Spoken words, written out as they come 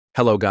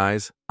Hello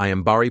guys, I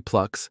am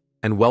Bariplux,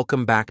 and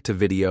welcome back to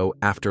video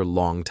after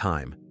long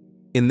time.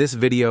 In this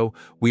video,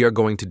 we are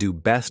going to do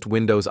best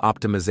Windows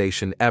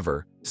optimization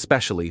ever,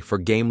 especially for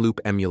Gameloop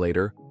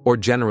Emulator or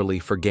generally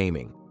for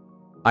gaming.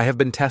 I have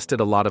been tested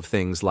a lot of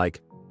things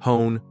like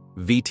Hone,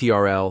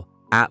 VTRL,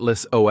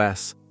 Atlas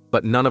OS,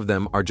 but none of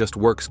them are just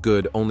works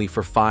good only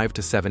for 5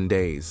 to 7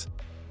 days.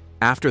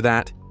 After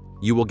that,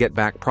 you will get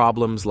back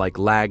problems like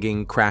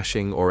lagging,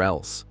 crashing, or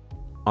else.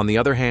 On the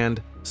other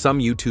hand, some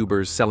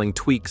YouTubers selling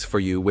tweaks for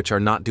you which are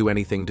not do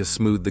anything to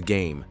smooth the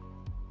game.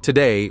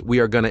 Today, we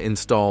are gonna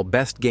install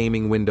best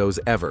gaming Windows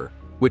ever,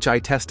 which I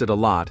tested a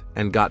lot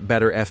and got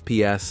better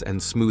FPS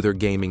and smoother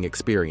gaming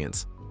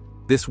experience.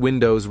 This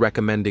Windows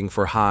recommending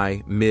for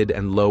high, mid,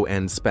 and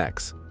low-end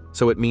specs,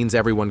 so it means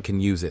everyone can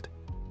use it.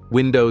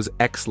 Windows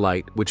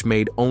X-Lite, which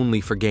made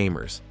only for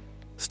gamers.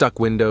 Stuck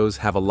Windows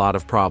have a lot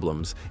of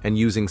problems and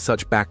using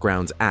such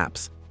backgrounds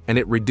apps, and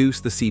it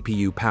reduced the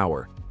CPU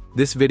power.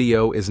 This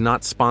video is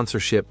not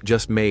sponsorship,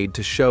 just made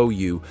to show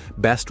you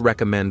best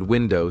recommend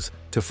Windows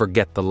to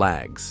forget the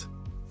lags.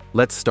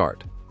 Let's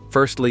start.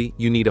 Firstly,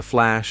 you need a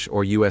flash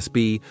or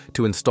USB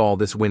to install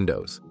this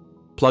Windows.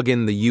 Plug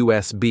in the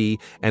USB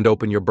and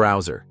open your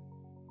browser.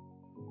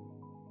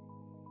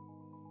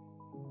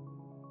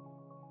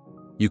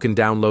 You can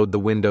download the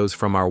Windows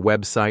from our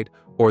website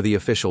or the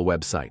official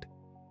website.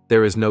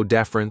 There is no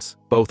difference,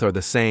 both are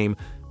the same,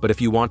 but if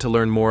you want to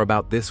learn more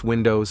about this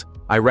Windows,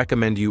 I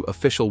recommend you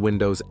official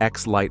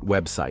windowsxlite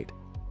website.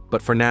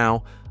 But for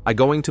now, I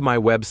going to my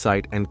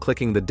website and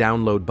clicking the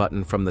download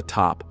button from the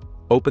top,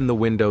 open the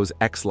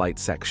windowsxlite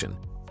section.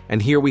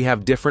 And here we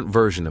have different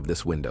version of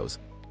this Windows.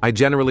 I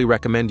generally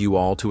recommend you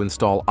all to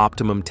install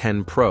Optimum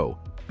 10 Pro,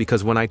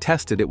 because when I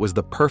tested it was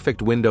the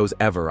perfect Windows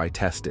ever I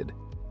tested.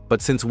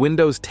 But since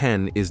Windows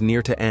 10 is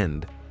near to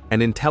end,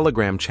 and in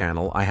Telegram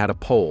channel I had a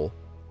poll,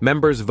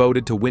 members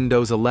voted to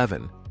Windows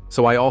 11,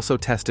 so I also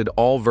tested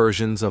all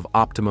versions of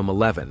Optimum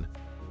 11.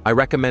 I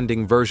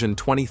recommending version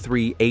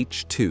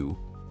 23H2,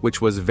 which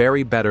was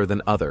very better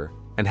than other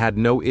and had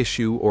no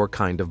issue or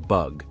kind of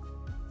bug.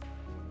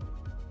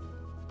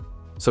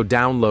 So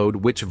download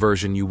which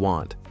version you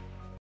want.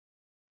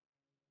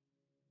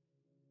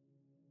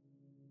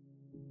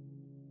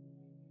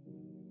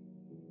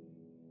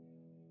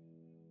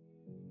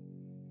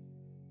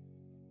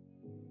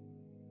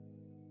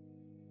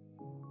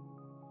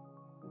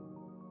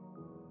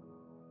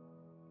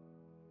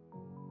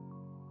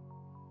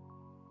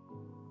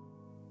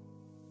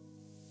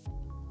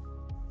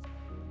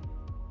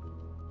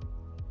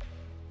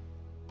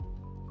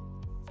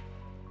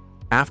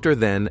 After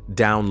then,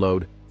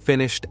 download,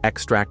 finished,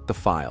 extract the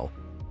file.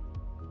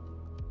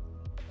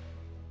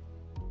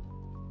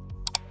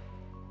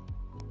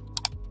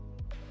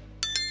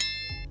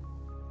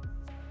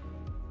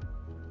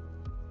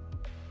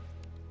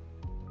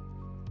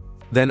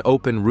 Then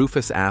open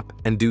Rufus app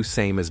and do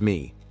same as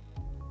me.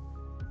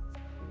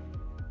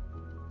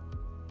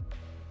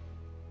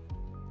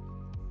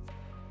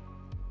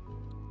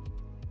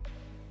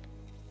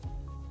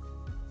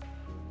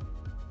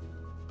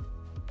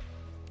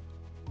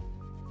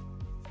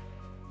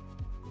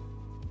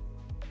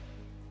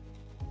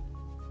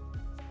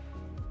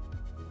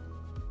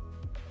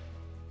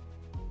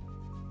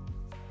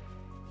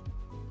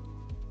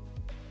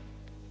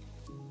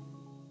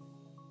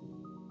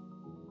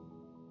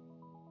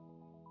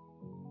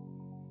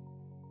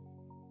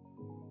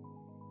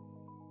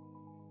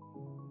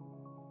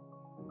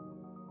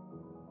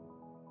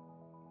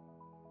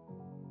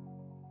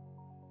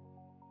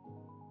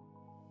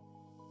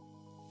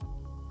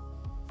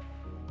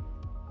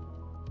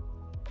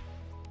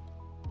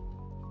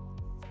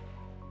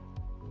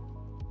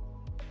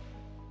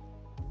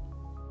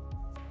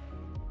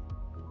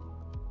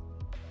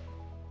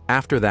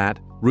 After that,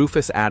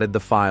 Rufus added the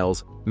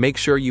files. Make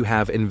sure you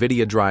have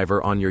NVIDIA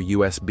driver on your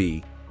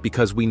USB,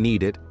 because we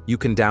need it. You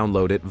can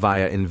download it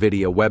via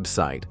NVIDIA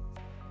website.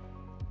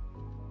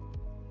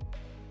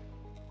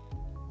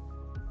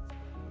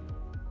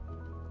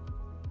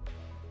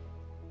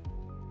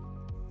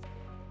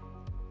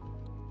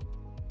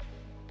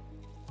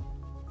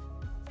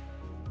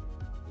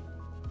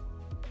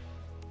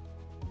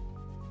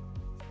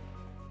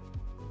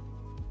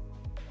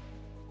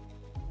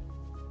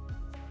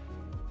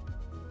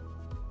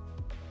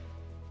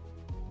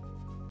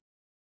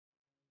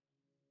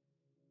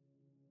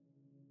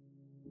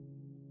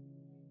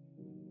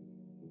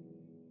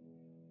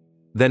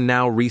 Then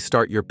now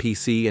restart your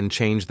PC and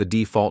change the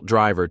default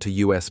driver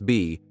to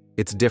USB.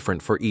 It's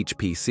different for each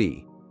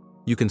PC.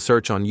 You can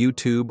search on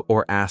YouTube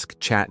or ask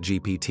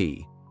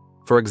ChatGPT.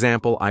 For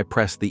example, I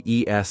press the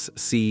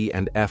ESC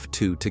and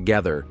F2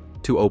 together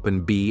to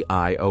open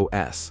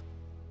BIOS.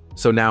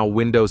 So now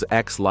Windows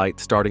X-Lite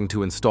starting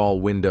to install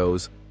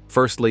Windows.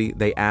 Firstly,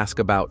 they ask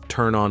about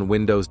turn on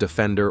Windows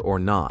Defender or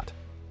not.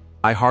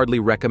 I hardly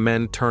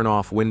recommend turn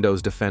off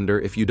Windows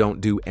Defender if you don't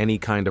do any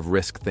kind of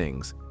risk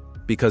things,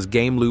 because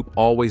Gameloop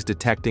always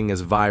detecting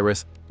as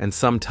virus and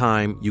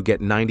sometime you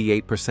get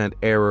 98%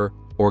 error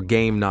or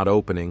game not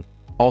opening.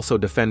 Also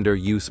Defender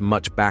use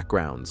much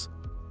backgrounds.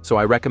 so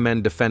I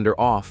recommend Defender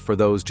off for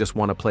those just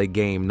want to play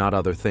game, not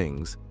other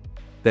things.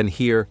 Then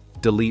here,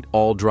 delete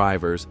all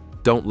drivers,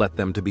 don't let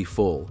them to be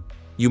full.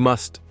 You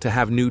must to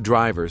have new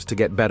drivers to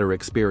get better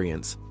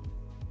experience.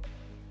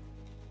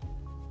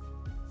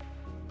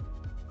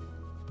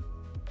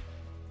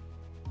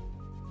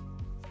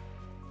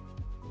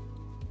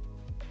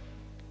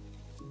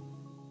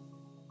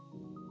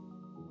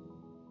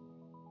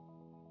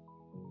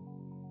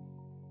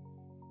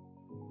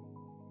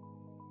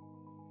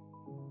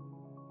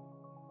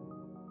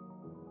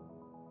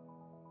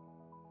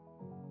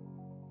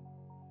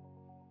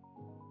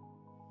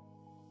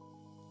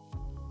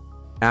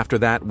 After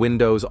that,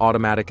 Windows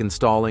automatic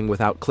installing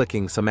without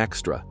clicking some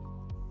extra.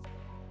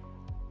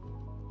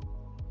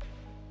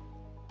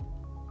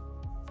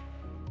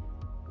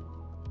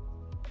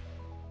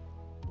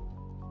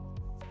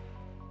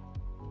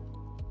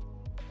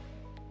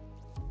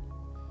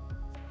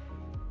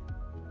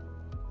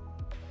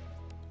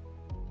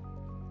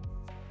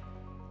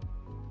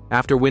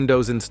 After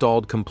Windows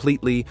installed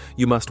completely,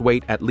 you must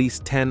wait at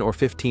least 10 or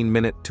 15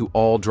 minutes to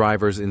all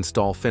drivers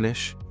install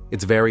finish.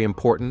 It's very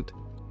important.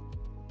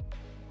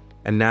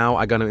 And now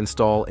I'm going to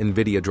install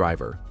NVIDIA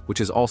driver, which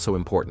is also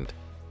important.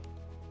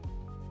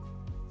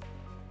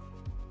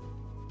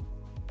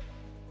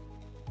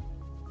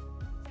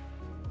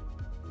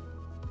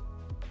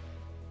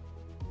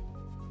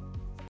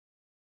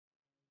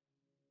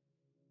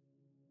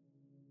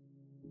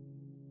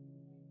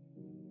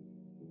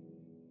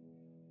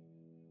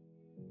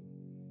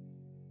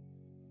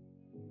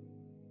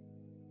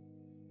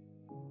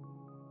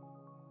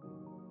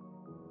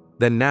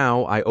 Then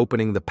now I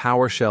opening the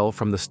PowerShell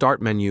from the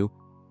Start menu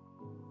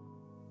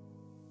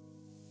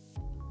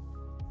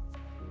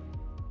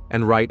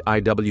and write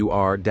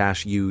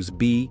iwr-use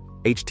b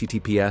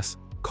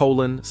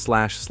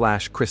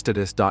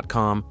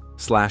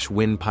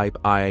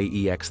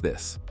https://christidis.com/windpipe-iaex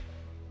this.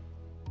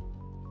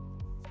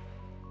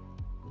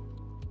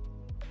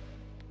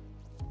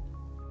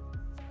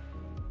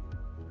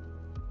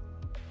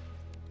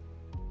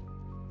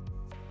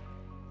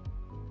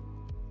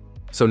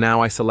 So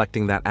now I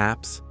selecting that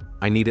apps.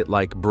 I need it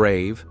like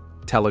Brave,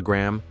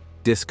 Telegram,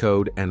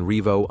 Discode, and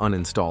Revo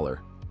uninstaller.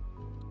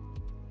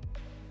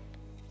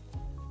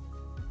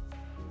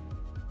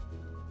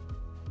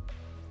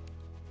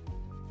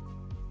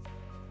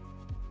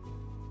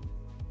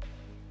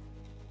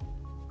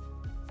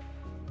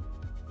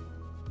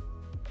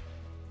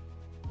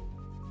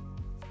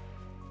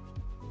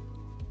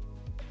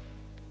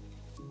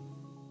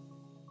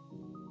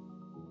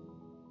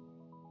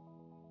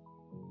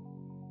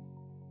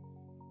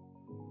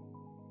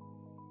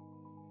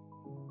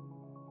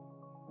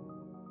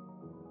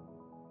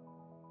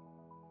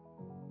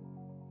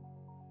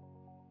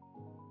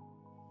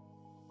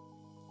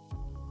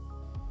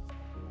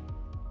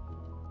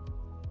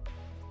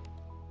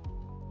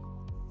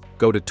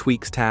 Go to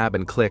Tweaks tab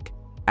and click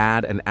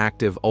Add an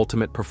active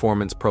Ultimate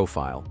Performance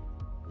Profile.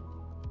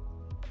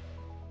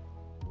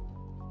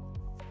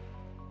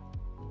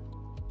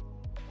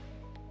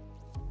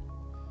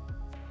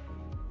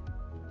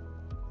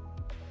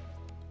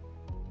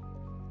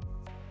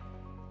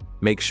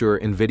 Make sure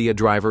NVIDIA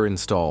driver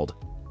installed.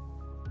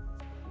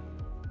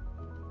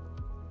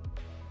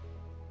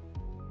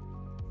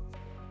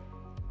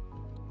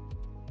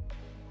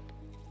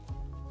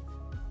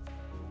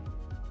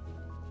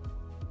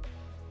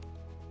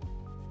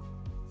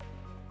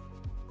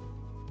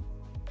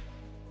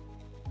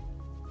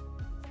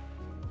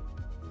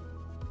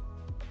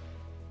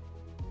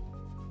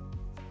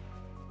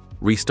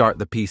 Restart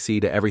the PC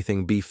to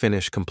everything be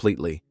finished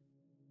completely.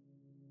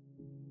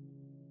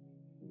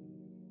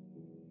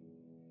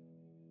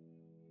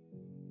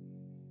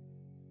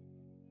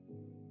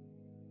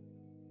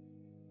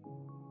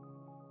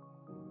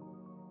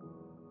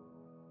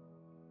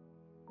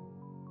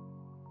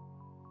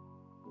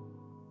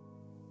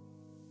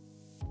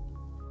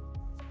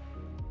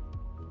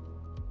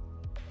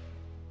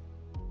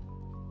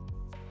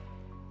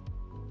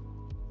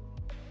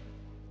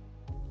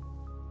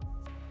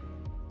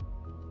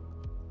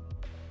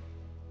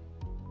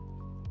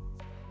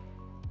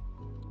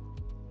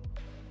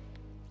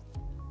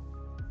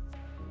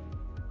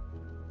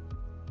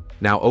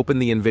 Now open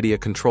the NVIDIA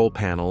control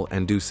panel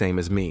and do same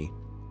as me.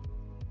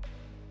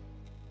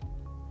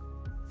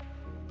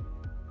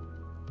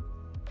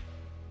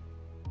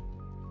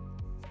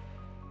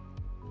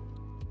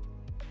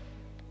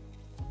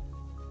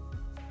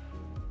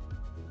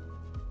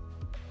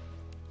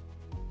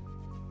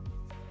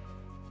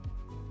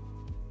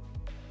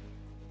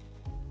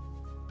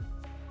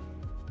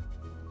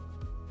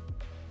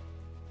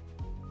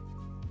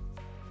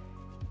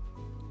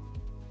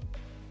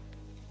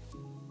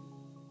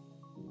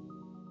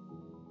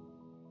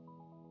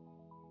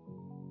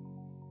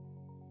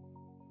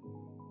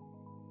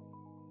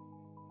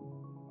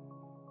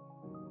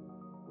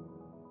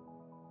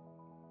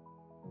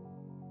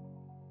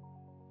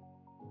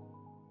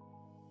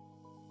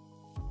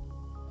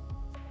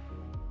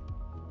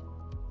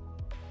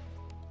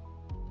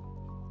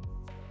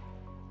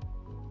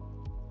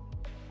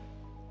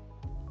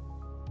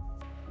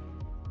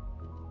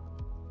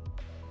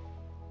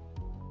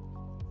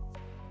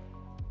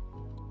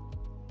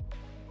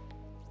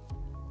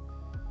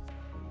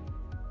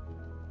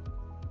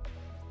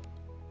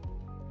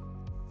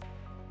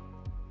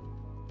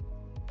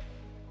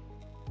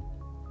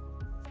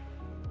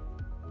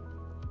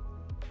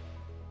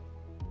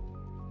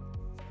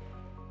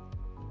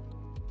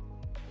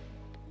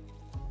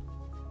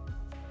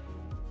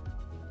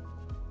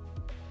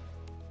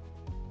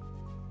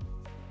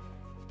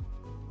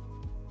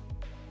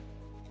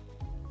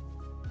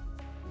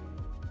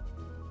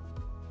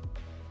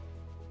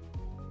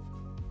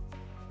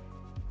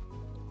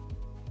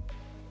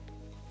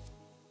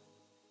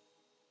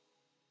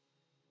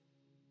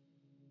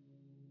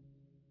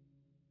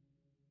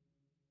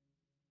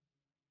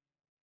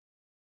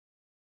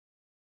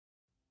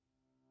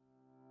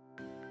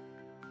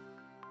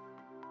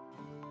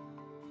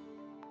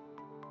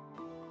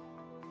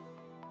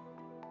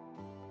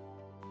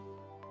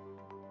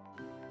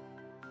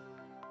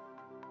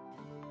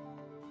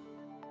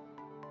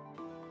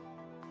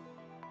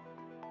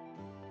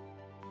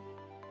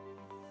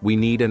 we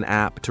need an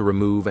app to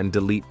remove and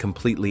delete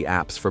completely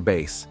apps for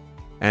base,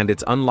 and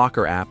its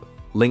Unlocker app,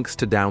 links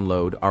to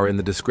download are in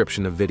the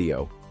description of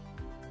video.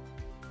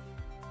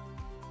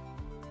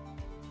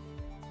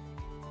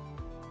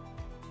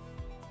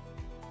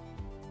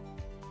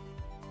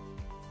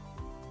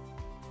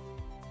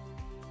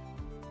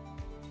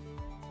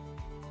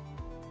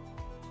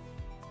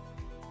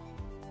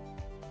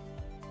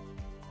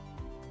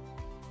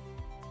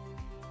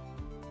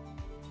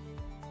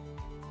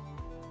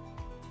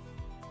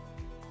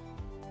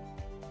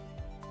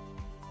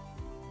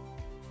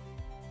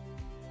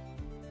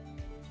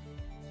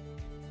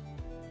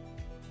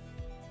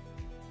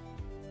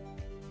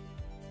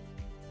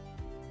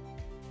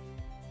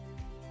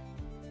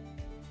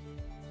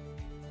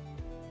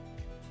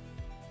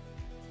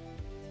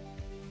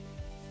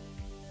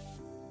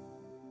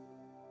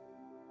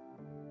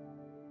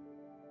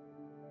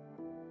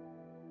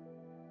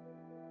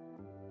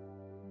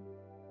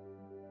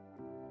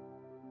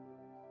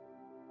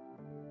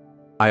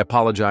 I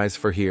apologize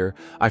for here,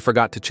 I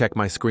forgot to check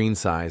my screen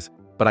size,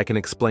 but I can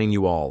explain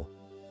you all.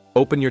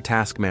 Open your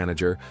task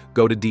manager,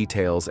 go to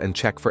details and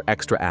check for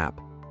extra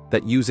app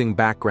that using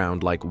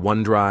background like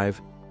OneDrive,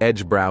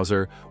 Edge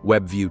browser,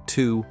 WebView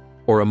 2,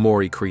 or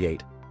Amori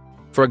create.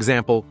 For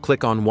example,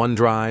 click on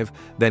OneDrive,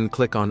 then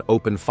click on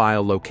Open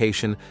File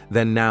Location,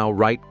 then now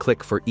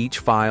right-click for each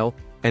file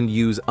and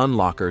use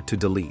Unlocker to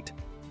delete.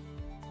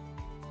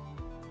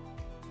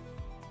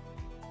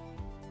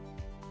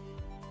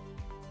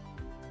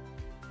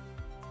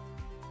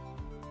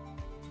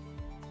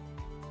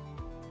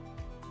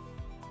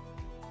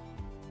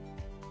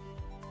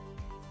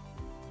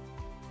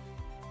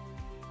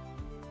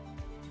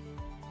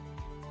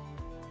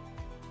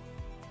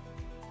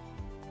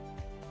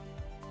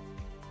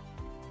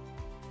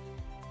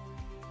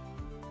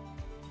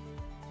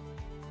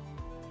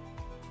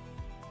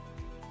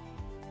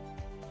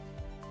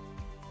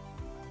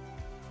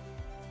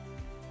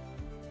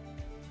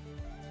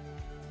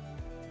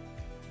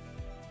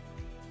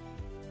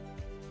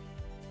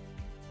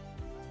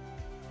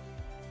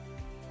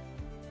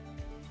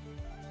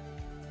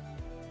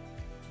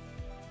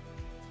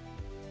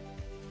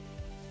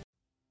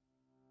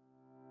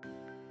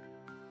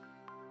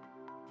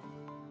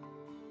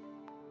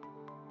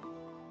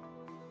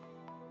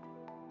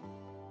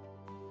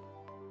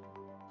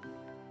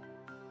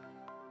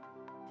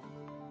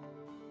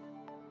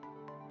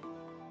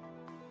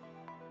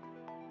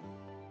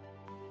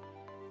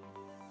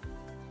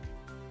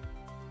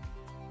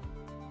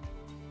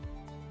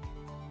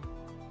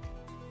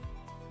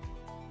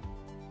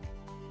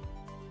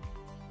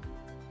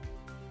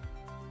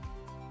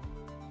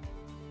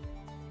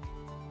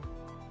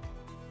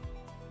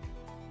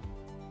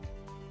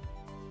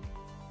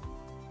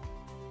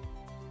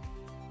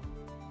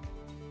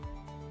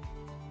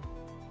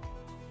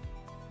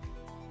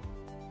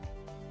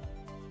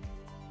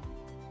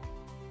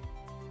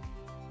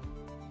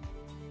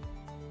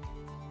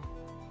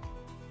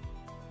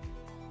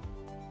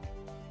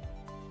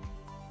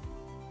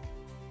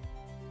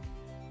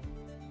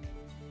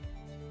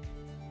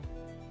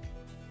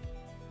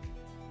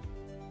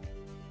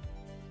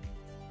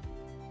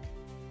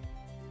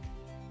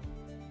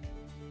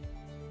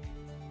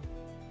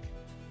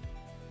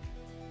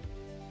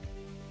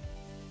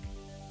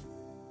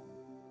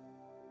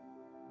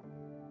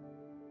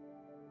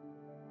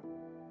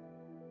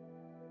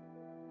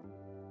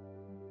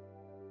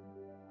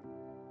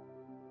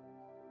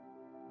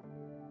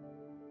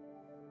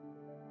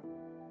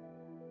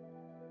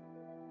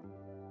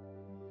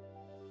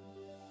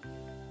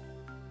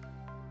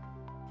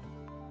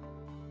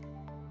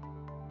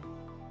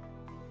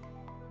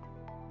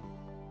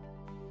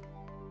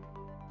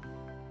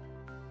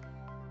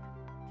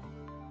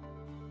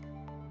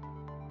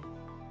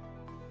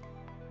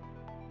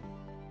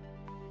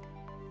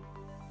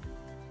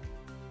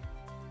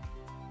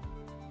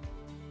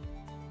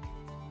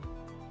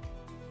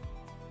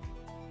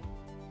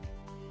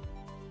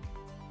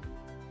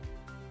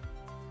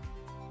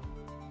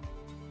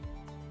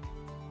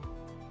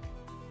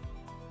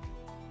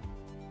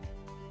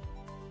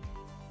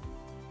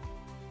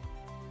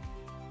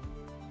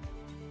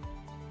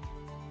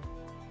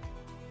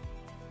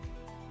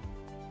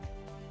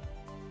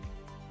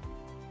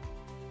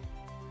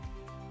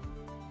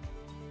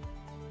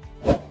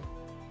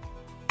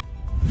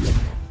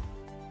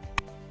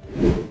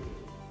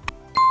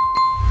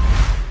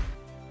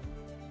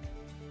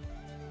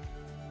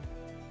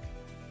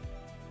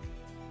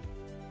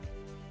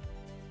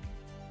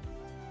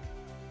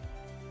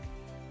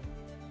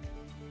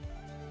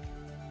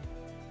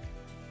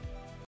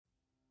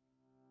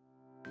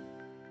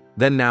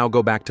 Then now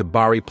go back to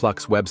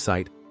bariplux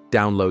website,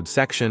 download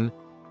section.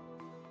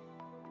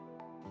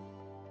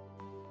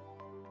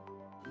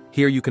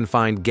 Here you can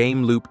find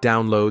Gameloop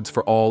downloads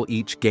for all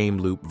each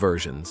Gameloop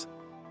versions.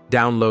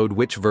 Download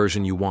which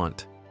version you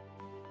want.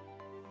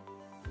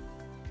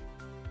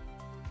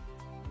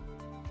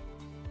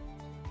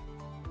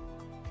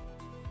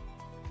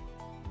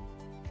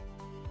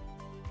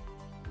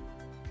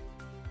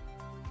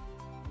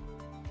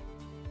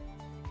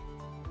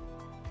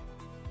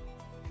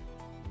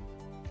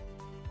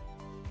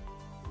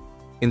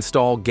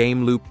 Install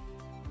Gameloop.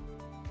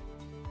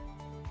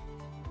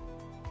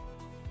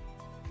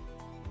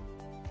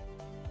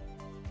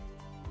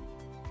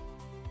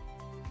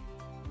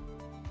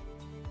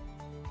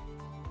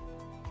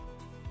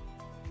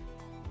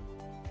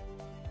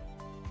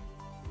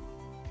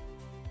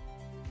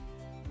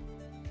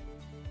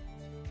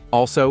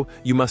 Also,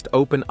 you must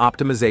open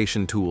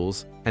optimization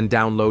tools and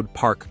download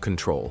Park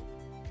Control.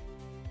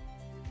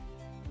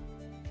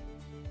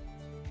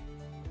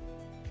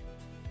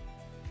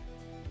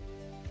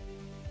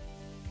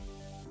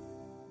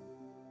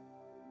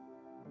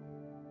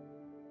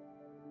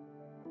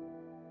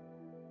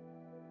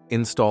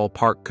 Install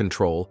Park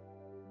Control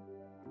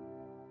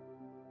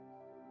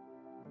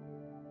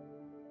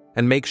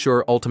and make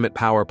sure Ultimate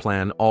Power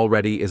Plan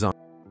already is on.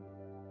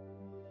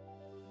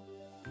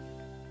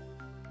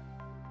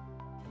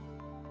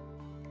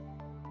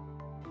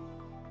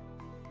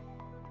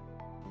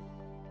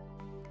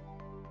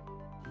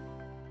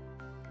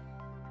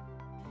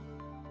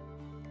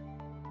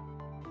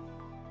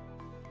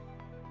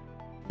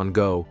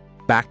 Go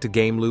back to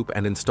Gameloop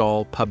and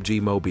install PUBG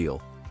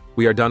Mobile.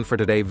 We are done for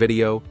today's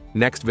video.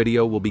 Next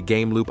video will be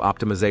Gameloop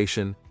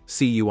optimization.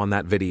 See you on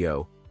that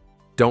video.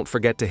 Don't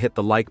forget to hit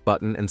the like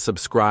button and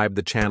subscribe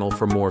the channel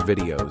for more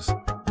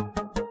videos.